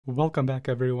Welcome back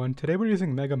everyone. Today we're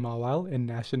using Mega Mawile in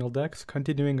National Decks,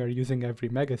 continuing our Using Every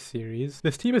Mega series.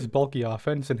 This team is bulky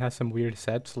offense and has some weird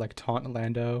sets like Taunt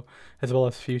Lando, as well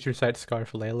as Future Sight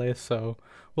Scarf Lele, so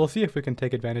we'll see if we can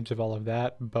take advantage of all of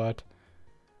that, but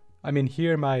I mean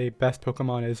here my best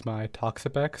Pokemon is my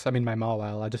Toxapex, my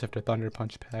Mawile, I just have to Thunder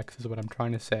Punch Pex is what I'm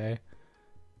trying to say.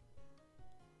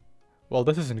 Well,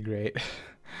 this isn't great.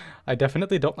 I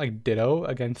definitely don't like Ditto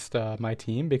against my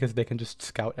team because they can just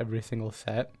scout every single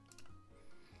set.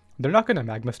 They're not going to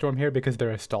Magma Storm here because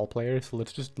they're a stall player, so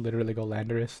let's just literally go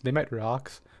Landorus. They might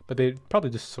Rocks, but they'd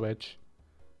probably just switch.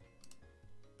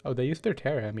 Oh, they used their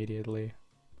Terra immediately.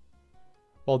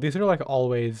 Well, these are like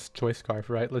always Choice Scarf,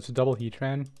 right? Let's double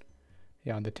Heatran.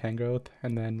 Yeah, on the Tangrowth,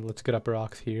 and then let's get up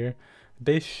Rocks here.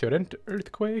 They shouldn't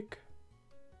Earthquake.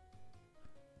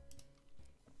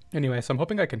 Anyway, so I'm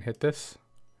hoping I can hit this.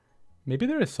 Maybe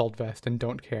they're Assault Vest and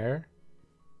don't care.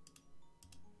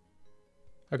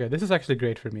 Okay, this is actually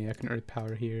great for me. I can Earth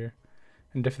Power here.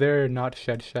 And if they're not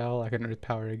Shed Shell, I can Earth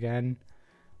Power again.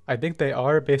 I think they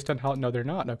are based on how... No, they're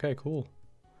not. Okay, cool.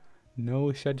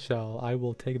 No Shed Shell. I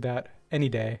will take that any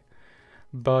day.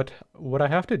 But what I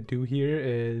have to do here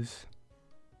is...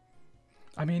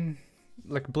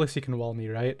 like Blissey can wall me,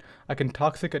 right? I can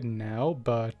Toxic it now,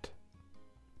 but...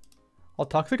 I'll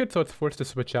Toxic it so it's forced to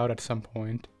switch out at some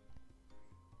point.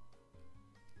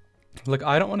 Like,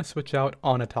 I don't want to switch out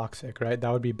on a Toxic, right?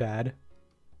 That would be bad.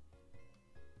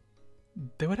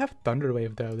 They would have Thunder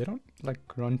Wave, though. They don't, like,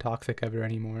 run Toxic ever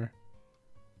anymore.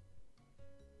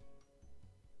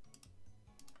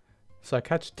 So I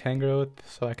catch Tangrowth,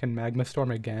 so I can Magma Storm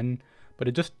again. But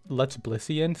it just lets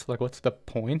Blissey in, so, like, what's the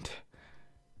point?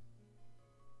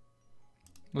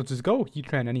 Let's just go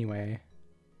Heatran anyway.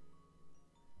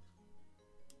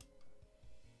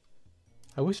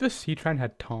 I wish this Heatran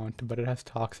had Taunt, but it has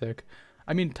Toxic.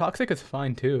 I mean, Toxic is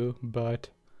fine too, but...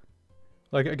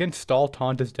 like, against Stall,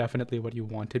 Taunt is definitely what you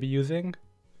want to be using.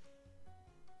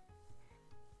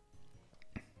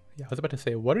 Yeah, I was about to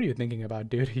say, what are you thinking about,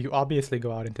 dude? You obviously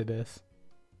go out into this.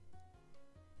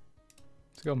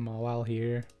 Let's go Mawile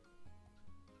here.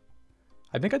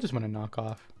 I think I just want to knock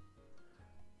off.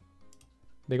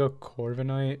 They go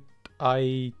Corviknight.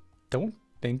 I don't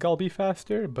think I'll be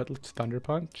faster, but let's Thunder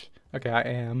Punch. Okay, I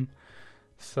am.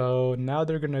 So now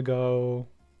they're gonna go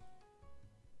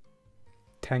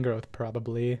Tangrowth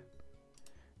probably.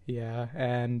 Yeah,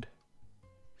 and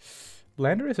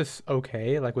Landorus is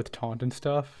okay, like with Taunt and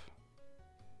stuff.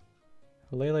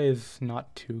 Lele is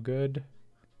not too good.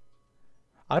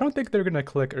 I don't think they're gonna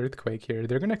click Earthquake here.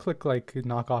 They're gonna click like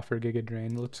Knock Off or Giga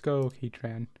Drain. Let's go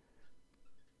Heatran.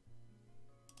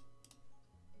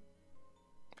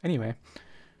 Anyway.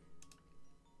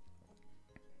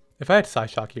 If I had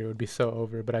Psyshock here, it would be so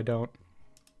over, but I don't.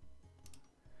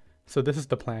 So this is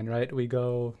the plan, right? We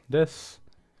go this,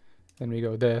 then we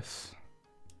go this.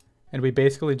 And we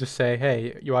basically just say,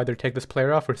 hey, you either take this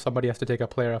player off or somebody has to take a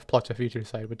player off plus a Future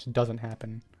Sight, which doesn't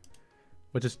happen.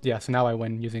 Which is, yeah, so now I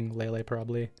win using Lele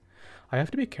probably. I have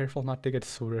to be careful not to get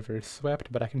reverse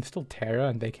swept, but I can still Terra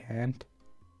and they can't.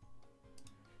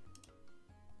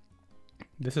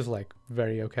 This is like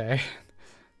very okay.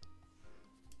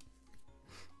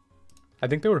 I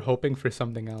think they were hoping for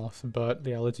something else, but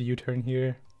yeah, let's U-turn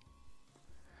here.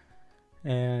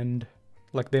 And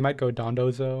like they might go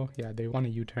Dondozo. Yeah, they want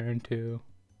to U-turn too.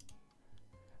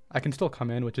 I can still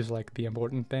come in, which is like the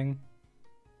important thing.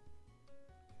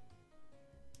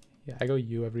 Yeah, I go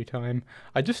U every time.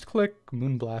 I just click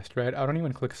Moonblast, right? I don't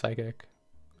even click Psychic.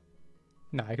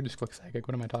 No, I can just click Psychic.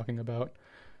 What am I talking about?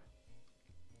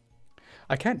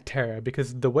 I can't Terra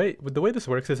because the way this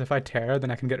works is if I Terra,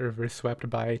 then I can get reverse swept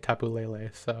by Tapu Lele,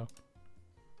 so.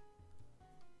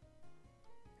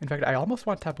 In fact, I almost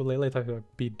want Tapu Lele to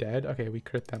be dead. Okay, we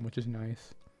crit them, which is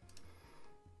nice.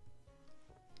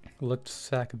 Let's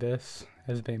sack this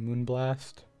as they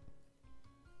Moonblast.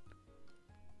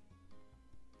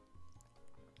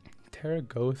 Terra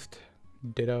Ghost,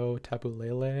 Ditto, Tapu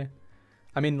Lele.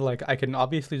 I mean, like, I can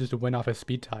obviously just win off a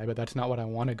speed tie, but that's not what I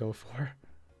want to go for.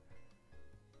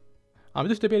 I'm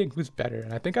just debating who's better,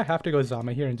 and I think I have to go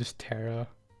Zama here and just Terra.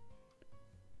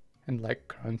 And like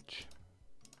Crunch.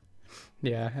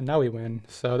 Yeah, and now we win.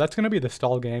 So that's going to be the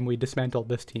stall game. We dismantled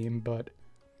this team, but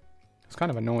it's kind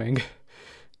of annoying.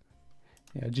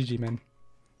 Yeah, GG, man.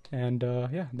 And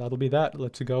yeah, that'll be that.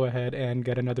 Let's go ahead and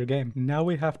get another game. Now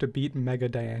we have to beat Mega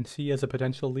Diancie as a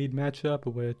potential lead matchup,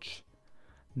 which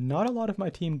not a lot of my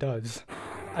team does.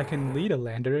 I can lead a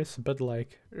Landorus, but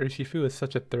like Urshifu is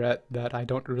such a threat that I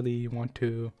don't really want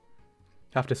to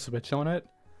have to switch on it.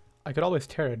 I could always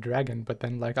tear a dragon, but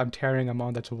then like I'm tearing a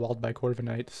mon that's walled by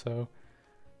Corviknight, so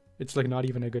It's like not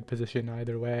even a good position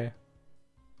either way.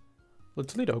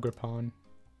 Let's lead Ogre Pawn.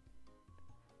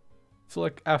 So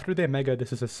like after they Mega,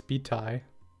 this is a speed tie.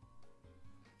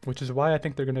 Which is why I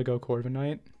think they're gonna go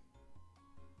Corviknight.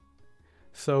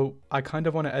 So I kind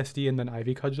of want to SD and then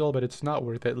Ivy Cudgel, but it's not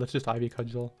worth it. Let's just Ivy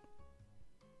Cudgel.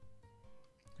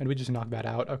 And we just knock that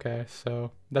out. Okay,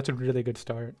 so that's a really good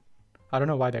start. I don't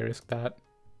know why they risked that.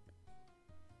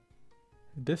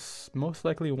 This most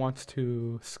likely wants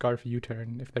to Scarf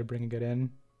U-turn if they're bringing it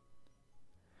in.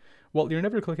 Well, you're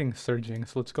never clicking Surging,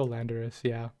 so let's go Landorus.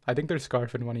 Yeah, I think they're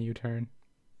Scarf and want a U-turn.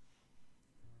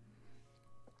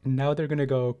 Now they're going to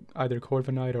go either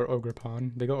Corviknight or Ogre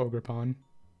Pawn. They go Ogre Pawn.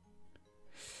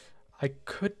 I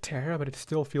could Terra, but it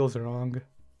still feels wrong.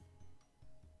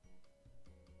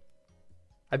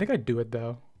 I think I'd do it,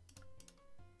 though.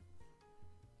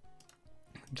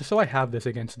 Just so I have this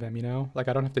against them, you know? Like,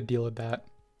 I don't have to deal with that.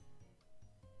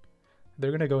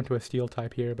 They're going to go into a Steel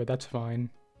type here, but that's fine.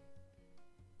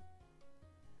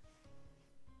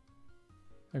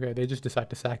 Okay, they just decide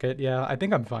to sack it. Yeah, I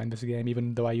think I'm fine this game,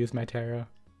 even though I used my Terra.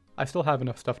 I still have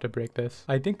enough stuff to break this.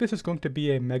 I think this is going to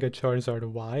be a Mega Charizard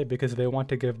Y, because they want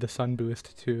to give the Sun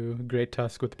boost to Great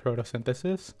Tusk with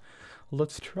Photosynthesis.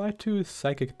 Let's try to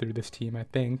Psychic through this team, I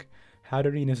think.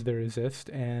 Hatterene is the resist,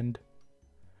 and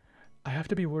I have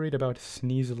to be worried about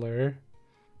Sneasler.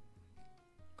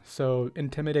 So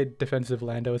Intimidate defensive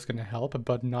Lando is going to help,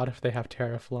 but not if they have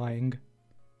Terra Flying.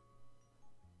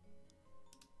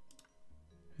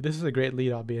 This is a great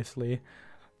lead, obviously.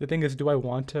 The thing is, do I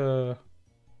want to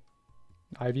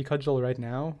Ivy Cudgel right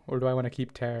now, or do I want to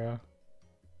keep Terra?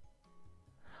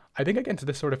 I think against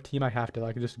this sort of team I have to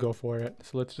like just go for it.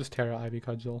 So let's just Terra Ivy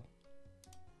Cudgel.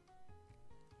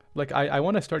 Like I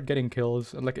want to start getting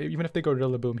kills. Like even if they go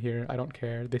Rillaboom here, I don't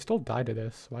care. They still die to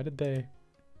this. Why did they?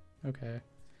 Okay.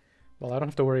 Well, I don't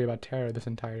have to worry about Terra this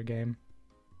entire game.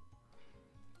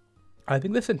 I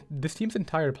think this team's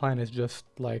entire plan is just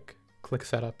like click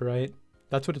setup, right?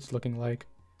 That's what it's looking like.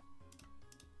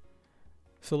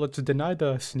 So let's deny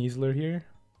the Sneasler here.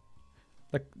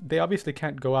 Like, they obviously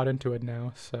can't go out into it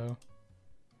now, so...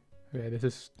 Okay, this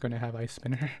is gonna have Ice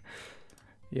Spinner.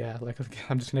 Yeah, like,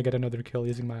 I'm just gonna get another kill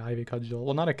using my Ivy Cudgel.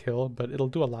 Well, not a kill, but it'll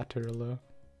do a lot to Rillo.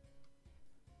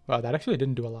 Wow, that actually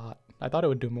didn't do a lot. I thought it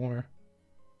would do more.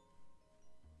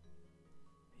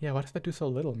 Yeah, why does that do so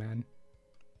little, man?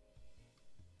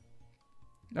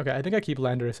 Okay, I think I keep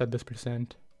Landorus at this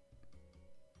 %.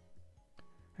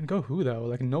 And go who, though?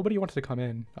 Like, nobody wants to come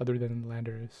in other than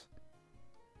Landorus.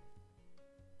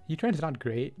 U-turn's not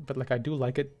great, but like I do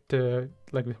like it to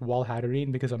like wall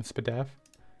Hatterene because I'm Spadef.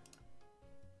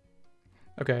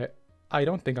 Okay, I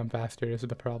don't think I'm faster is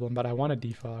the problem, but I want a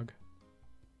defog.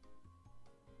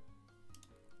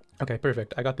 Okay,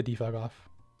 perfect. I got the defog off.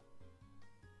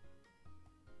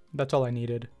 That's all I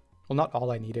needed. Well, not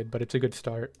all I needed, but it's a good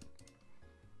start.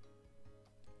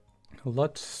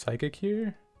 Let's Psychic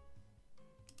here.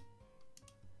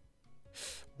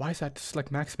 Why is that just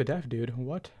like max Spadef, dude?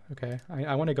 What? Okay,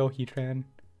 I want to go Heatran.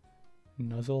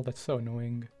 Nuzzle, that's so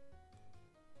annoying.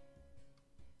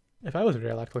 If I was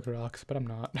real, I'd click Rocks, but I'm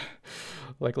not.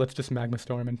 Like, let's just Magma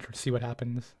Storm and see what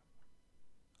happens.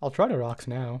 I'll try to Rocks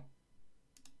now.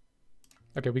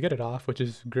 Okay, we get it off, which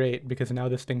is great, because now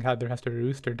this thing either has to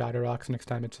Roost or die to Rocks next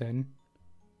time it's in.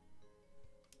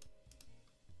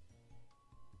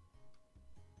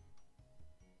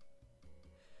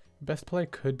 Best play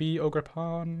could be Ogre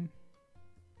Pawn.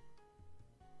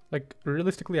 Like,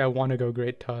 realistically, I want to go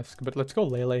Great Tusk, but let's go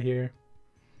Lele here.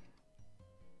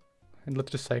 And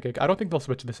let's just Psychic. I don't think they'll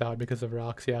switch this out because of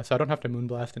Rocks, yeah, so I don't have to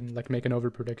Moonblast and, like, make an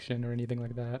over prediction or anything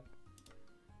like that.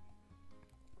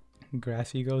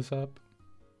 Grassy goes up.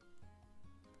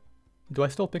 Do I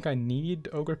still think I need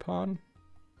Ogre Pawn?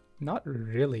 Not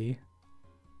really.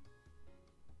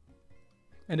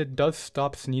 And it does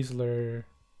stop Sneasler...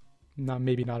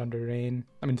 maybe not under rain.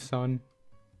 I mean sun.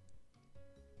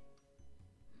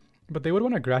 But they would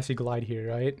want a Grassy Glide here,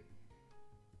 right?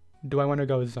 Do I want to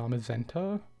go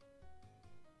Zamazenta?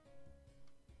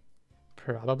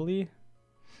 Probably.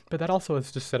 But that also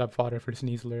is just set up fodder for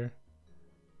Sneasler.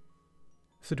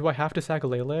 So do I have to sack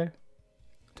Lele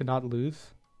to not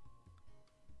lose?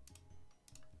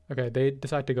 Okay, they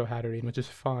decide to go Hatterene, which is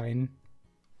fine.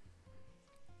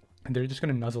 And they're just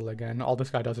going to Nuzzle again. All this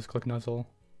guy does is click Nuzzle.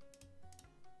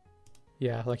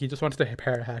 Yeah, like he just wants to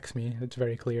Parahax me. It's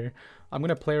very clear. I'm going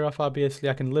to play rough, obviously.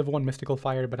 I can live one Mystical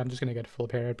Fire, but I'm just going to get full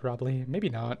parried probably. Maybe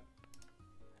not.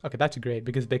 Okay, that's great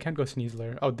because they can't go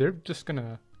Sneasler. Oh, they're just going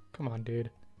to... Come on, dude.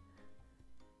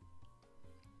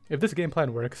 If this game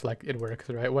plan works, like, it works,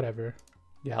 right? Whatever.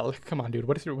 Yeah, like, come on, dude.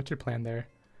 What's your plan there?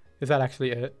 Is that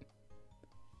actually it?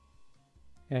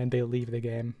 and they leave the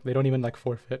game. They don't even like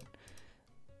forfeit.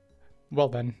 Well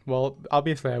then, well,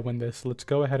 obviously I win this. Let's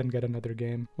go ahead and get another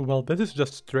game. Well, this is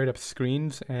just straight up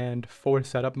screens and 4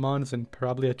 setup mons and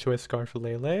probably a choice scarf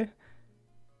Lele.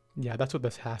 Yeah, that's what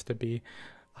this has to be.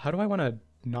 How do I want to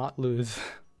not lose?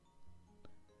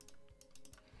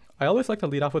 I always like to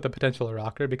lead off with a potential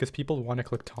rocker because people want to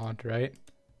click taunt, right?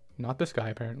 Not this guy,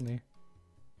 apparently.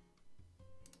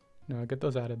 No, get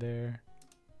those out of there.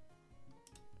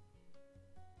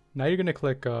 Now you're going to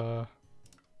click,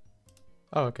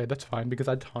 Oh, okay, that's fine because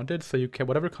I taunted, so you can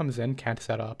whatever comes in can't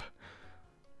set up.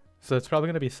 So it's probably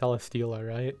going to be Celesteela,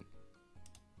 right?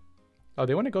 Oh,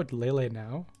 they want to go Lele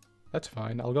now? That's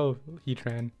fine. I'll go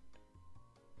Heatran.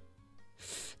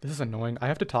 This is annoying. I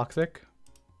have to Toxic.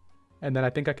 And then I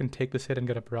think I can take this hit and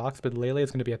get up rocks, but Lele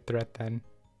is going to be a threat then.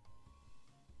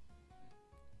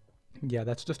 Yeah,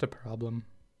 that's just a problem.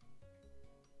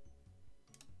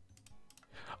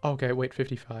 Okay, wait,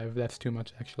 55. That's too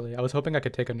much, actually. I was hoping I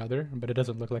could take another, but it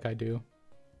doesn't look like I do.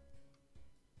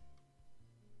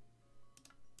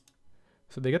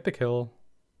 So they get the kill.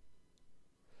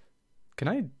 Can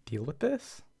I deal with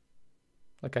this?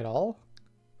 Like, at all?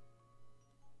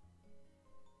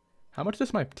 How much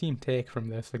does my team take from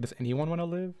this? Like, does anyone want to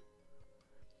live?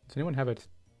 Does anyone have it?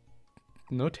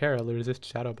 No Terra to resist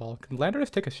Shadow Ball. Can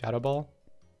Landorus take a Shadow Ball?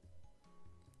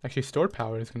 Actually, Stored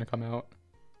Power is going to come out.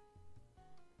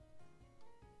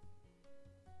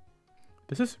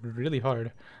 This is really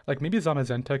hard. Like, maybe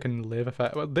Zamazenta can live if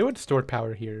I... Well, they would Stored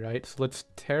Power here, right? So let's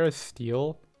Terra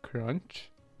Steel,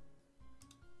 Crunch.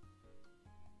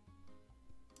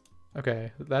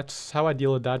 Okay, that's how I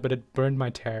deal with that, but it burned my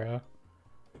Terra.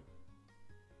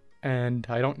 And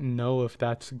I don't know if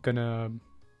that's gonna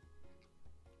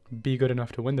be good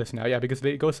enough to win this now. Yeah, because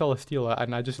they go Celesteela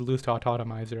and I just lose to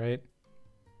Autotomize, right?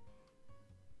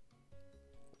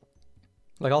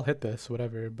 Like, I'll hit this,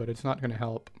 whatever, but it's not gonna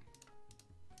help.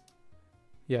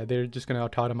 Yeah, they're just gonna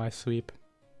Autotomize Sweep.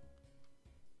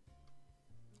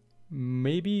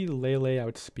 Maybe Lele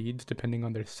outspeeds depending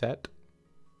on their set.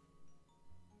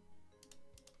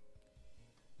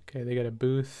 Okay, they get a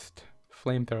boost.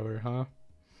 Flamethrower, huh?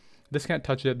 This can't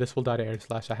touch it. This will die to Air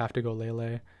Slash. I have to go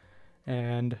Lele.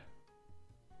 And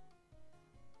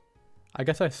I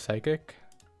guess I Psychic.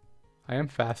 I am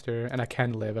faster and I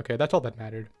can live. Okay, that's all that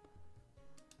mattered.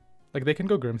 Like, they can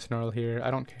go Grimmsnarl here.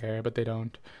 I don't care, but they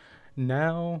don't.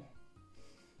 Now,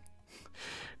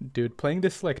 dude, playing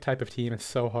this like type of team is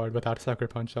so hard without Sucker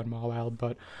Punch on Mawile,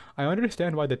 but I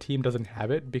understand why the team doesn't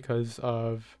have it because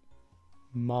of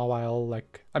Mawile,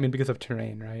 like, I mean, because of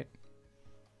terrain, right?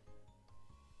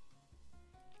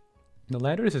 The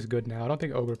Landorus is good now. I don't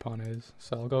think Ogerpon is,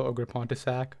 so I'll go Ogerpon to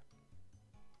sack.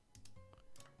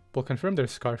 We'll confirm their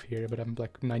Scarf here, but I'm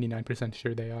like 99%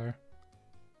 sure they are.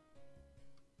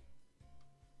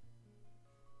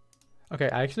 Okay,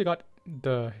 I actually got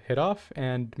the hit off,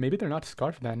 and maybe they're not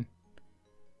Scarf then.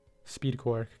 Speed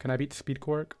Quark. Can I beat Speed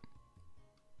Quark?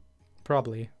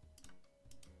 Probably.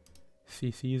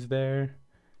 CC's there.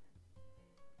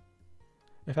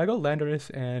 If I go Landorus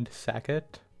and sack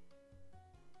it,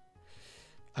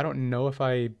 I don't know if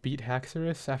I beat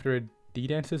Haxorus after it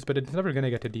D-dances, but it's never gonna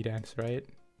get to D-dance, right?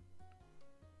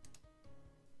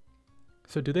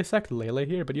 So do they sack Lele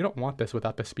here? But you don't want this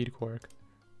without the Speed Quark.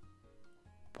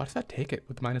 Why does that take it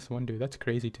with -1, dude? That's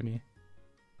crazy to me.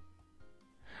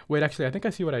 Wait, actually, I think I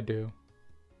see what I do.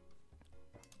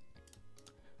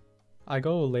 I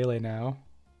go Lele now.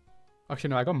 Actually,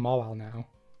 no, I go Mawile now.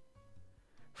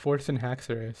 Force and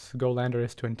Haxorus. Go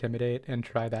Landorus to Intimidate and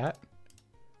try that.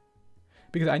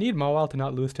 Because I need Mawile to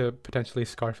not lose to potentially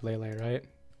Scarf Lele, right?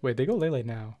 Wait, they go Lele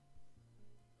now.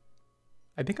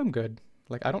 I think I'm good.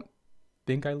 Like, I don't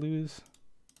think I lose.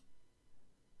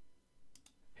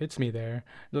 Hits me there.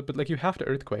 But like, you have to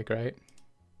Earthquake, right?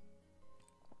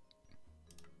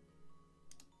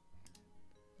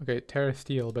 Okay, Terra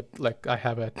Steel, but like, I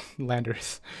have a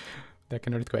Landorus that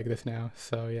can Earthquake this now.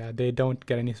 So yeah, they don't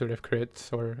get any sort of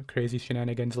crits or crazy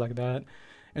shenanigans like that.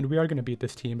 And we are going to beat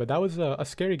this team, but that was a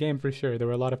scary game for sure. There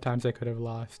were a lot of times I could have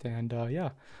lost, and yeah,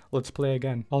 let's play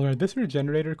again. Alright, this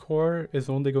Regenerator core is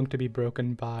only going to be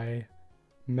broken by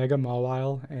Mega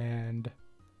Mawile and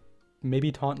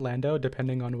maybe Taunt Lando,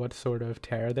 depending on what sort of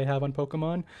Terra they have on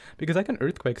Pokemon. Because I can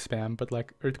Earthquake spam, but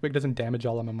like, Earthquake doesn't damage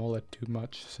Alomomola too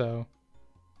much, so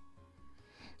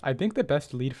I think the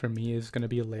best lead for me is going to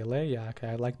be Lele. Yeah, okay,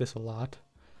 I like this a lot.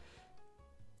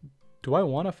 Do I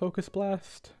want to Focus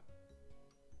Blast?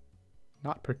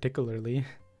 Not particularly.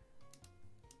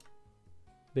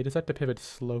 They decide to pivot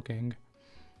Slowking.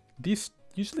 These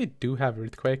usually do have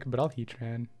Earthquake, but I'll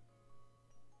Heatran.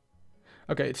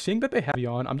 Okay, seeing that they have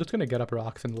Yawn, I'm just gonna get up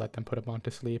rocks and let them put him on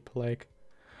to sleep. Like,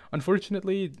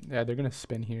 unfortunately, yeah, they're gonna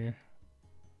spin here.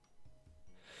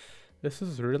 This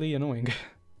is really annoying.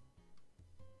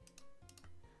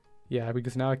 Yeah,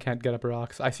 because now I can't get up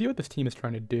rocks. I see what this team is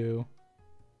trying to do.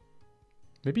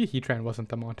 Maybe Heatran wasn't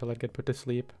the mon to let get put to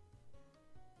sleep.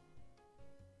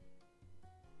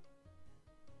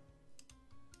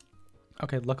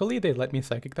 Okay, luckily they let me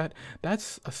Psychic that.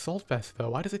 That's Assault Vest though.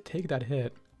 Why does it take that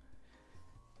hit?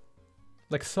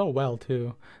 Like so well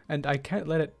too. And I can't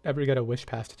let it ever get a Wish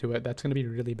Pass to it. That's gonna be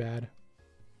really bad.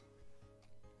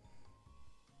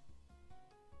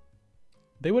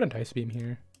 They wouldn't Ice Beam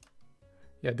here.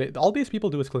 Yeah, all these people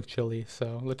do is click Chili,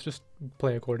 so let's just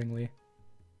play accordingly.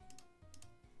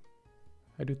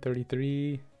 I do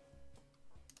 33.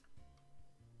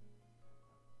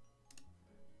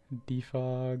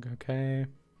 Defog, okay.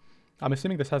 I'm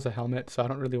assuming this has a helmet, so I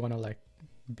don't really want to like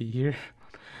be here.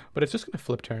 But it's just gonna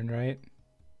flip turn, right?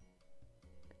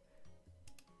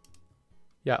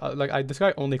 Yeah, like this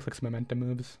guy only clicks momentum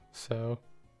moves, so.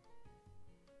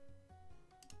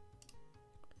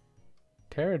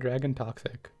 Terra Dragon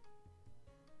Toxic.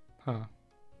 Huh.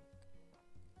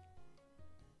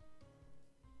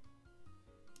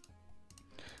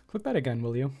 Click that again,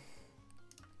 will you?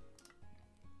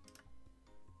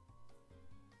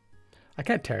 I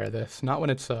can't Terra this, not when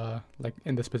it's like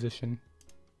in this position.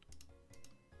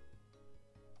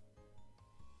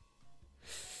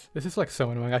 This is like so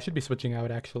annoying. I should be switching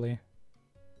out actually.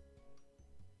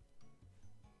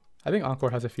 I think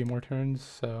Encore has a few more turns,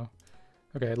 so.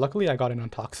 Okay, luckily I got in on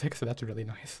Toxic, so that's really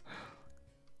nice.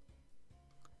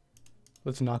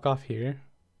 Let's knock off here.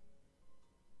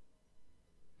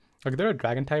 Like, they're a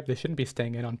Dragon type, they shouldn't be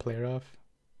staying in on Play Rough.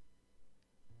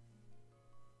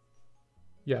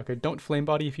 Yeah, okay, don't Flame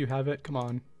Body if you have it, come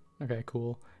on. Okay,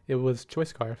 cool. It was Choice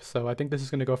Scarf, so I think this is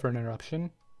going to go for an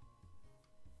Interruption.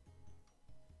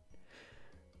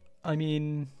 I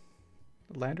mean,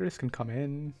 Landorus can come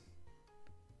in.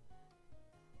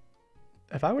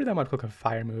 If I were them, I'd click a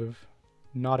Fire move,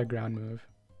 not a Ground move.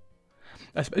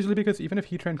 Especially because even if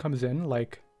Heatran comes in,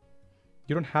 like,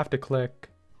 you don't have to click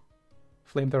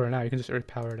Flamethrower now, you can just Earth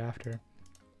Power it after.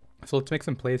 So let's make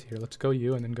some plays here. Let's go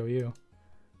you and then go you.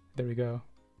 There we go.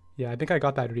 Yeah, I think I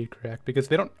got that read correct because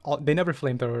they never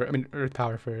Flamethrower, I mean Earth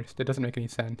Power first. It doesn't make any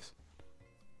sense.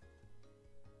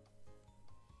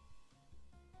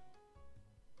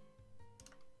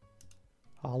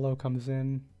 Hollow comes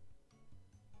in.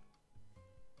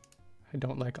 I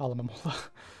don't like Alamamola.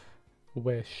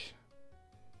 Wish.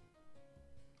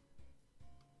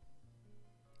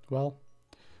 Well,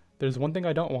 there's one thing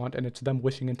I don't want, and it's them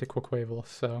wishing into Quaquaval,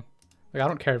 so. Like, I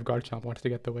don't care if Garchomp wants to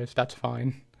get the wish, that's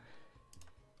fine.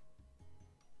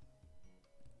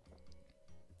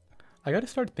 I gotta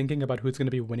start thinking about who's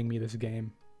gonna be winning me this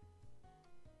game.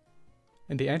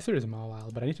 And the answer is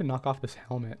Mawile, but I need to knock off this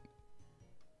helmet.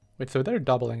 Wait, so they're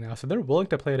doubling now, so they're willing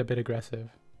to play it a bit aggressive.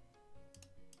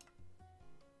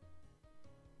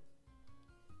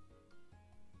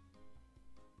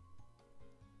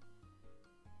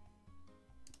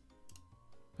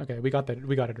 Okay, we got that.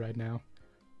 We got it right now.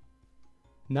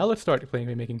 Now let's start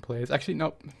making plays. Actually,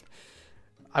 no.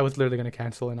 I was literally going to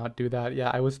cancel and not do that. Yeah,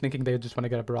 I was thinking they just want to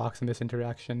get up rocks in this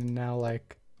interaction. And now,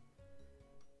 like,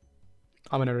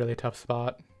 I'm in a really tough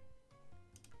spot.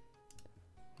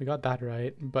 We got that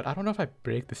right. But I don't know if I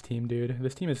break this team, dude.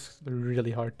 This team is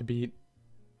really hard to beat.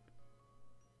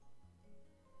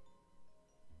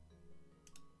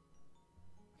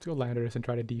 Let's go Landorus and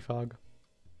try to defog.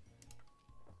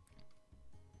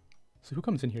 So who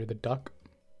comes in here? The Duck?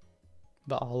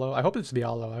 The Aloe? I hope it's the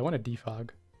Aloe. I want a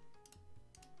defog.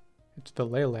 It's the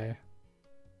Lele.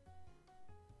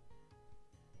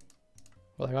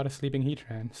 Well, I got a sleeping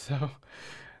Heatran, so...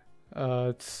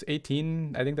 it's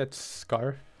 18. I think that's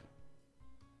Scarf.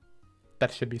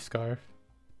 That should be Scarf.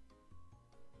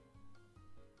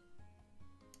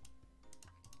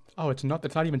 Oh, it's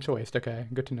not even choiced. Okay,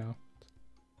 good to know.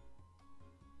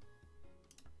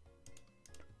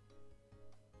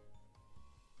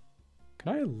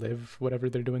 Can I live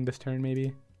whatever they're doing this turn,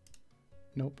 maybe?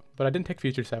 Nope. But I didn't take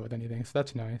Future Sight with anything, so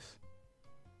that's nice.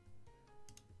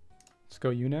 Let's go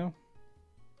you now.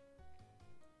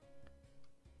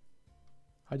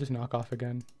 I just knock off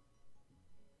again.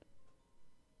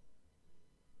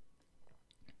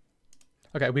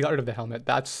 Okay, we got rid of the helmet.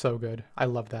 That's so good. I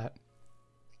love that.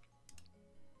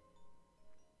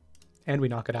 And we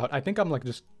knock it out. I think I'm like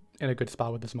just in a good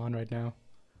spot with this mon right now.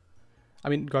 I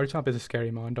mean, Garchomp is a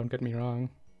scary mon, don't get me wrong.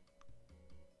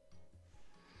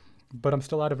 But I'm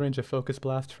still out of range of Focus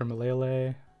Blast from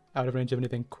Lele. Out of range of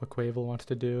anything Quaquaval wants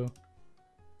to do.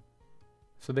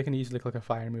 So they can easily click a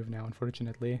fire move now,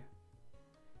 unfortunately.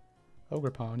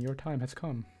 Ogre Pawn, your time has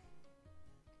come.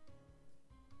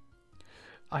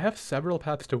 I have several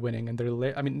paths to winning, and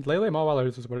they're I mean, Lele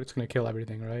Mawilers is where it's going to kill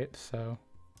everything, right? So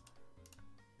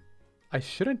I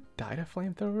shouldn't die to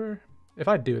Flamethrower. If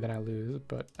I do, then I lose.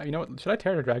 But you know what? Should I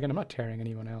tear a dragon? I'm not tearing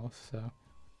anyone else, so.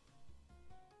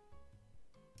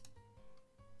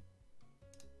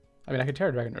 I mean, I could tear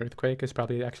a dragon. Earthquake is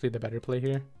probably actually the better play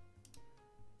here.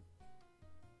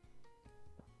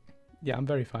 Yeah, I'm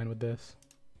very fine with this.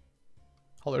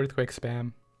 I'll Earthquake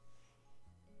spam.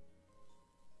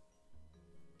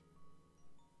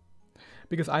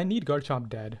 Because I need Garchomp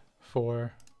dead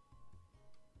for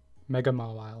Mega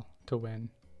Mawile to win.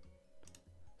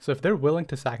 So if they're willing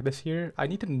to sack this here, I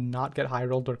need to not get high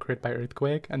rolled or crit by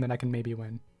Earthquake, and then I can maybe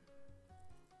win.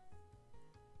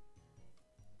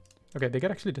 Okay, they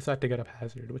could actually decide to get up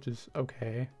Hazard, which is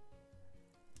okay.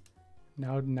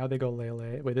 Now they go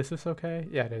Lele. Wait, this is okay?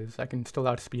 Yeah, it is. I can still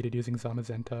outspeed it using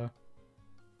Zamazenta.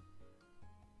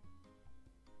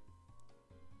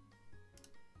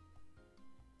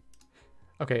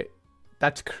 Okay,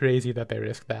 that's crazy that they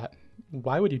risk that.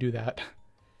 Why would you do that?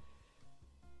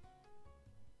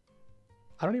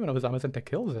 I don't even know if Zamazenta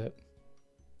kills it.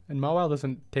 And Mawile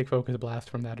doesn't take Focus Blast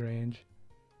from that range.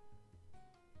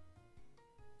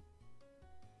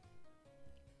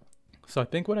 So I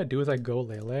think what I do is I go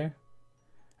Lele.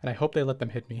 And I hope they let them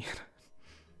hit me.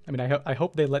 I mean, I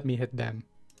hope they let me hit them.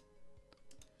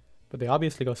 But they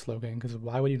obviously go Slowking, because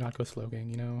why would you not go Slowking,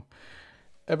 you know?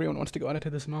 Everyone wants to go into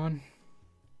this Mon.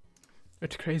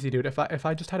 It's crazy, dude. If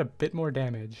I just had a bit more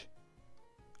damage,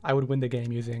 I would win the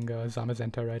game using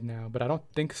Zamazenta right now. But I don't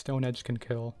think Stone Edge can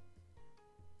kill.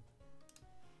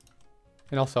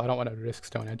 And also, I don't want to risk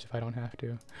Stone Edge if I don't have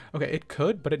to. Okay, it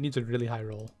could, but it needs a really high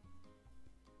roll.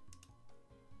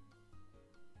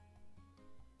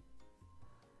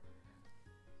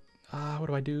 What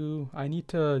do I do? I need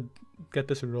to get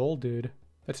this roll, dude.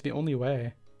 That's the only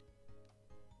way.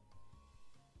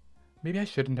 Maybe I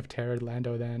shouldn't have terrored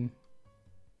Lando then.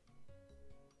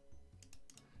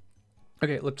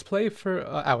 Okay, let's play for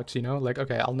outs, you know? Like,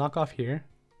 okay, I'll knock off here.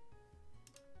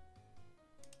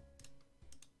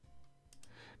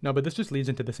 No, but this just leads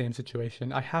into the same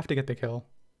situation. I have to get the kill.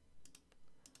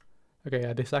 Okay,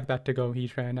 yeah, they sack that to go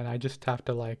Heatran, and I just have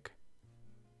to, like...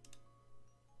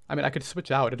 I mean, I could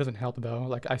switch out. It doesn't help, though.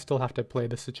 Like, I still have to play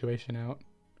this situation out.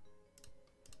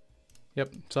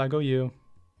 Yep, so I go U.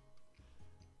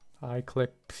 I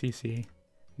click CC.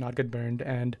 Not get burned,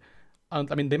 and...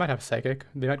 I mean, they might have Psychic.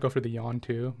 They might go for the Yawn,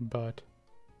 too, but...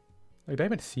 Like, they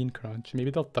haven't seen Crunch.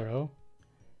 Maybe they'll Throw.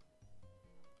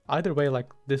 Either way, like,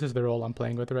 this is the role I'm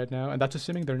playing with right now, and that's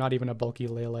assuming they're not even a bulky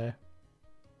Lele.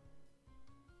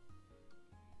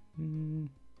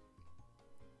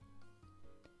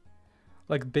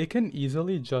 Like, they can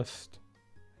easily just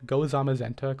go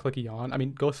Zamazenta, click Yawn. I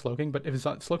mean, go Slowking, but if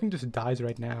Slowking just dies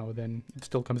right now, then it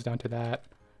still comes down to that.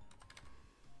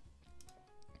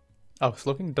 Oh,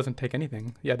 Slowking doesn't take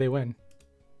anything. Yeah, they win.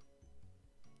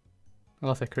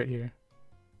 Unless I crit here.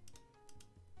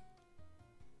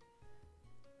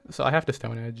 So I have to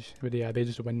Stone Edge, but yeah, they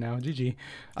just win now. GG.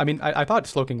 I mean, I thought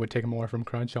Slowking would take more from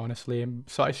Crunch, honestly.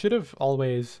 So I should have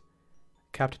always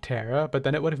kept Terra, but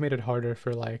then it would have made it harder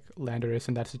for, like, Landorus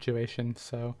in that situation.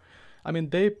 So, I mean,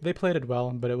 they played it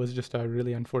well, but it was just a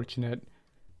really unfortunate...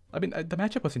 I mean, the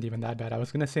matchup wasn't even that bad. I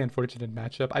was going to say unfortunate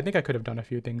matchup. I think I could have done a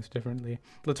few things differently.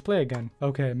 Let's play again.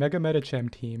 Okay, Mega Medicham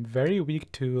team. Very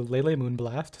weak to Lele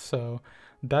Moonblast, so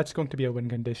that's going to be a win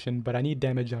condition, but I need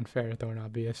damage on Ferrothorn,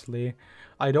 obviously.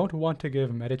 I don't want to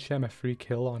give Medicham a free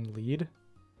kill on lead.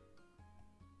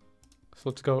 So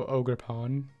let's go Ogre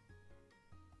Pawn.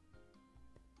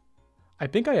 I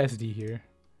think I SD here.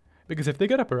 Because if they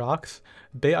get up rocks,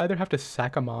 they either have to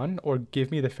sack them on or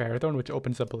give me the Ferrothorn, which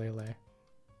opens up Lele.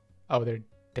 Oh, they're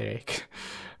dick.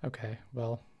 Okay,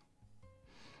 well.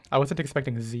 I wasn't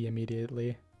expecting Z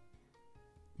immediately.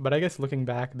 But I guess looking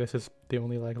back, this is the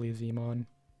only likely Zmon.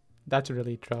 That's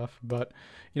really tough, but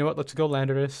you know what? Let's go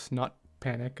Landorus, not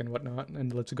panic and whatnot,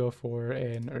 and let's go for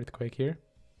an Earthquake here.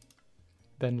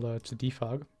 Then let's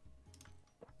Defog.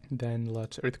 Then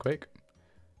let's Earthquake.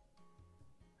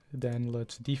 Then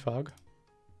let's Defog.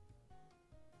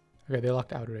 Okay, they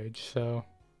locked Outrage, so...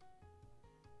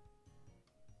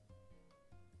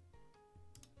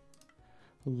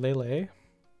 Lele.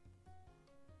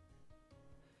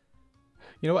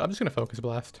 You know what? I'm just gonna Focus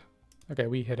Blast. Okay,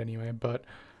 we hit anyway, but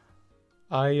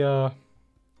I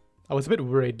was a bit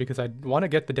worried because I want to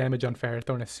get the damage on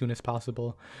Ferrothorn as soon as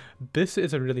possible. This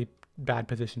is a really bad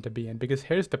position to be in because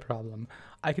here's the problem.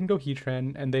 I can go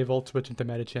Heatran and they Volt Switch into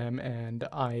Medicham and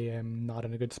I am not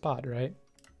in a good spot, right?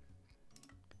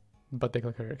 But they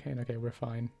click Hurricane. Okay, we're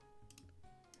fine.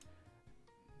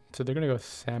 So they're gonna go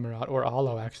Samurott or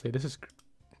Alo. Actually, this is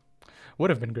would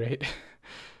have been great.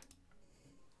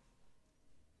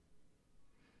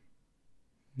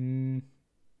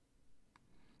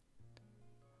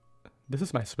 This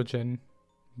is my switch in,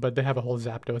 but they have a whole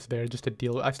Zapdos there just to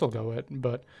deal. I still go it,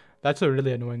 but that's a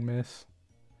really annoying miss.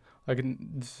 Like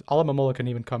Alamamola can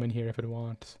even come in here if it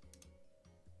wants.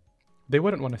 They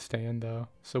wouldn't want to stay in though,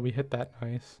 so we hit that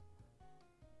nice.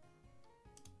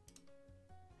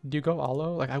 Do you go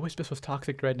Alo? Like I wish this was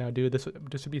toxic right now, dude. This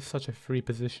would be such a free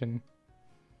position.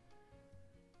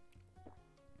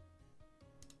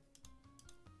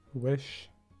 Wish.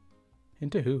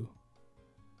 Into who?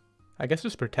 I guess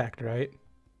just protect, right?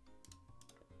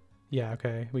 Yeah,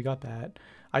 okay, we got that.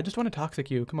 I just want to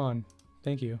toxic you. Come on.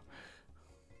 Thank you.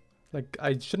 Like,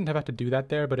 I shouldn't have had to do that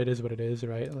there, but it is what it is,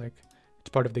 right? Like, it's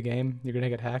part of the game. You're gonna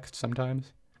get hexed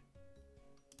sometimes.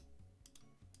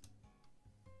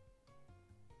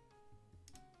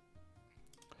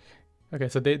 Okay,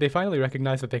 so they finally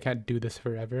recognize that they can't do this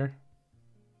forever.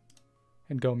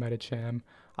 And go Medicham.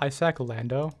 I sack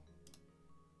Lando.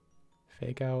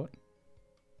 Fake out.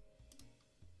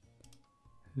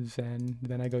 Zen.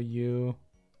 Then I go U.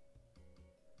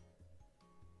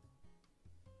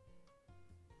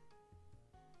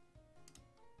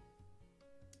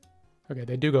 Okay,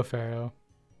 they do go Pharaoh.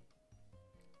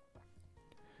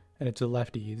 And it's a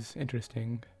lefties.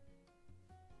 Interesting.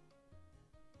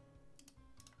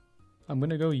 I'm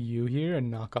gonna go U here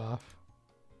and knock off.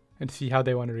 And see how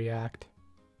they want to react.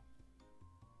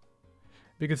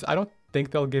 Because I don't think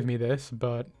they'll give me this,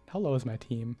 but how low is my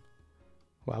team?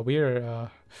 Wow, we're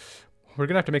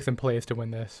gonna have to make some plays to win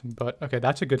this. But okay,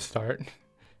 that's a good start.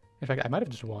 In fact, I might have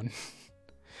just won.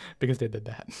 Because they did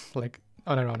that. Like,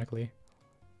 unironically.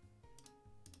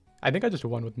 I think I just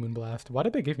won with Moonblast. Why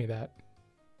did they give me that?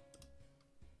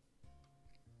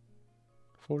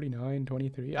 49,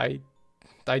 23. I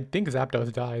think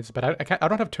Zapdos dies, but I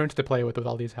don't have turns to play with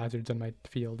all these hazards in my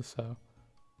field, so.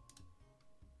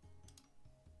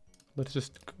 Let's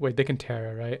just wait, they can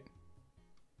Terra, right?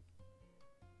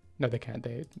 No, they can't.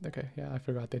 Okay, yeah, I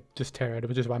forgot they just Terra'd,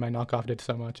 which is why my knockoff did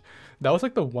so much. That was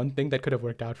like the one thing that could have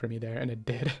worked out for me there, and it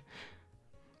did.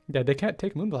 Yeah, they can't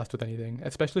take Moonblast with anything,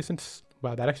 especially since,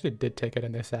 wow, that actually did take it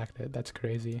and they sacked it. That's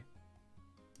crazy.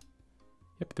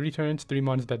 Yep, 3 turns, 3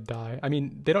 mons that die. I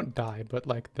mean, they don't die, but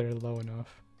like they're low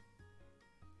enough.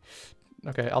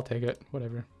 Okay, I'll take it,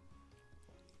 whatever.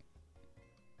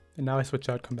 And now I switch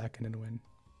out, come back in and win.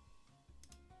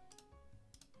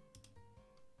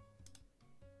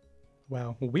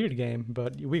 Wow, weird game,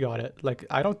 but we got it. Like,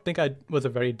 I don't think I was a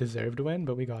very deserved win,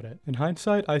 but we got it. In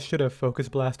hindsight, I should have focus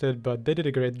blasted, but they did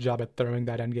a great job at throwing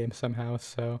that endgame somehow,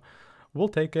 so we'll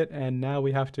take it, and now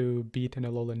we have to beat an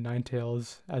Alolan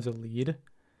Ninetales as a lead.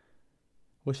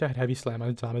 Wish I had Heavy Slam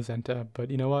on Zamazenta,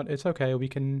 but you know what? It's okay, we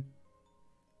can...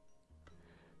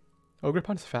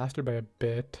 Ogerpun's faster by a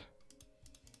bit.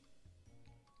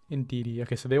 Indeedy.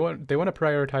 Okay, so they want to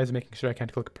prioritize making sure I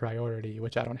can't click priority,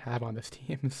 which I don't have on this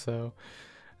team, so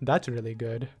that's really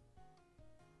good.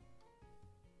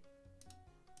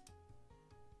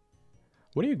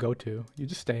 What do you go to? You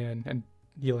just stay in and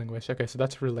Healing Wish. Okay, so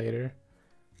that's for later.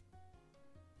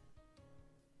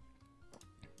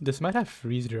 This might have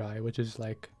Freeze Dry, which is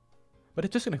like... But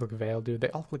it's just gonna click Veil, dude. They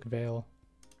all click Veil.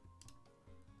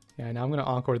 Yeah, now I'm gonna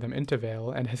Encore them into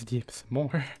Veil and SD some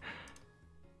more.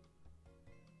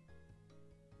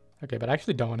 Okay, but I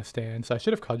actually don't want to stay in, so I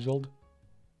should have Cudgeled.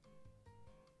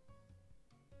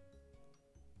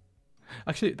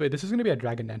 Actually, wait, this is going to be a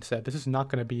Dragon Dance set. This is not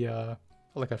going to be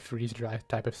like a Freeze Dry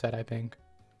type of set, I think.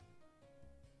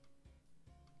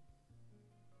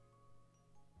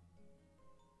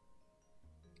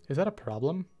 Is that a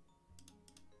problem?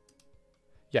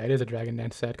 Yeah, it is a Dragon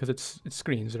Dance set, because it's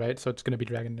screens, right? So it's going to be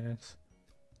Dragon Dance.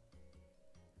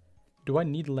 Do I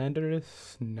need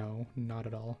Landorus? No, not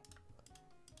at all.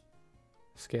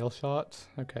 Scale Shots,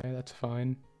 okay, that's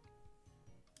fine.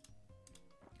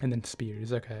 And then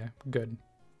Spears, okay, good.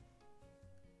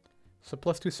 So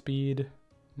 +2 speed,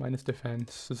 minus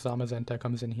defense, Zamazenta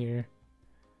comes in here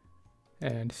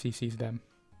and CCs them.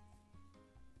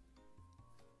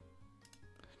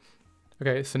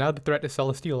 Okay, so now the threat is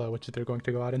Celesteela, which they're going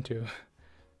to go out into.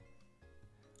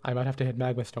 I might have to hit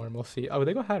Magma Storm, we'll see. Oh,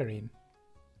 they go Hatterene.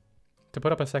 To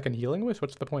put up a second Healing Wish?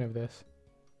 What's the point of this?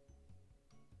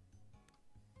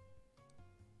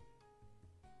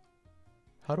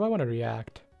 How do I want to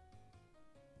react?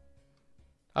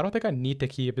 I don't think I need to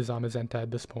keep Zamazenta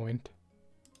at this point.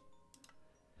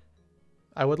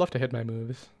 I would love to hit my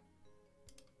moves.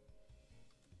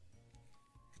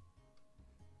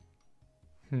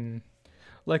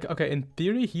 Like, okay, in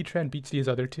theory, Heatran beats these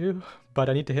other two, but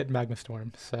I need to hit Magma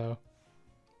Storm, so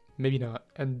maybe not.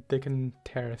 And they can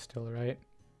Terra still, right?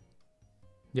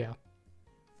 Yeah.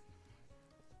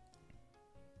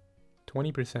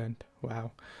 20%.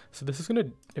 Wow. So this is going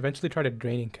to eventually try to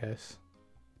Draining Kiss.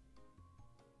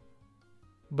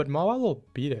 But Mawile will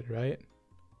beat it, right?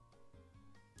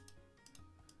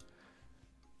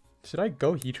 Should I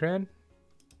go Heatran?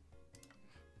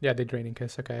 Yeah, they Draining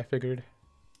Kiss. Okay, I figured.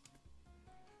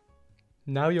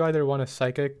 Now you either want a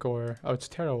Psychic or... Oh, it's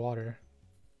Terra Water.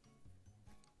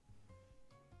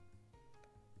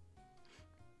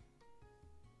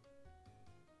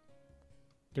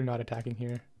 They're not attacking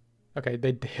here. Okay,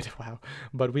 they did. Wow.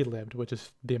 But we lived, which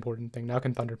is the important thing. Now I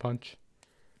can Thunder Punch.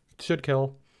 Should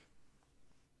kill.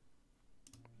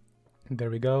 There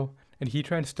we go. And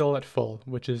Heatran's still at full,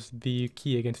 which is the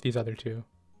key against these other two.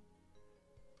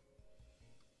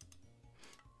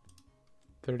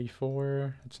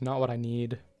 34. It's not what I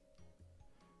need.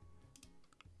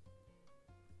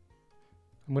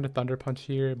 I'm going to Thunder Punch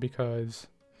here because...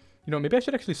 You know, maybe I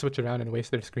should actually switch around and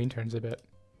waste their screen turns a bit.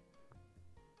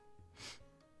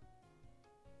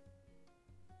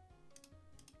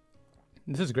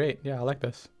 This is great. Yeah, I like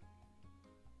this.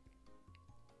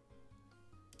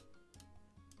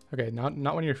 Okay,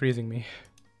 not when you're freezing me.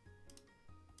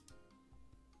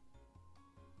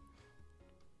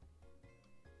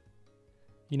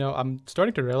 You know, I'm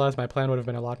starting to realize my plan would have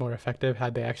been a lot more effective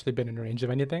had they actually been in range of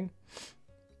anything.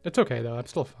 It's okay though, I'm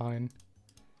still fine.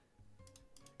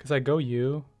 Because I go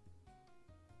U.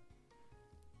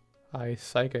 I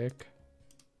Psychic.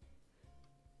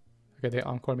 Okay, they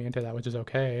Encore me into that, which is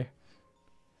okay.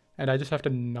 And I just have to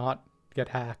not get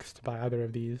hacked by either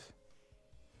of these.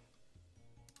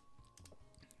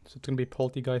 So it's going to be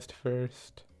Poltegeist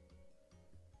first.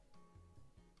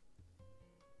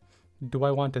 Do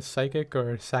I want a Psychic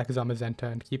or sack Zamazenta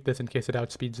and keep this in case it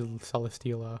outspeeds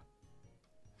Celesteela?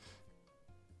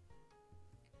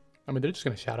 I mean, they're just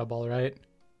going to Shadow Ball, right?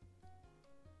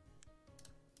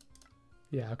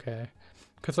 Yeah, okay.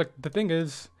 Because, like, the thing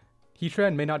is,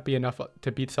 Heatran may not be enough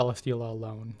to beat Celesteela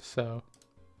alone, so...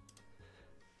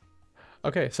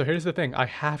 Okay, so here's the thing. I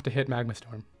have to hit Magma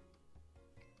Storm.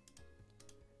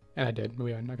 And I did.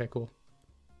 We won. Okay, cool.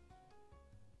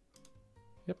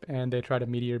 Yep, and they try to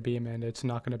Meteor Beam, and it's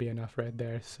not going to be enough right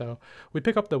there. So we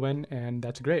pick up the win, and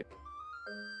that's great.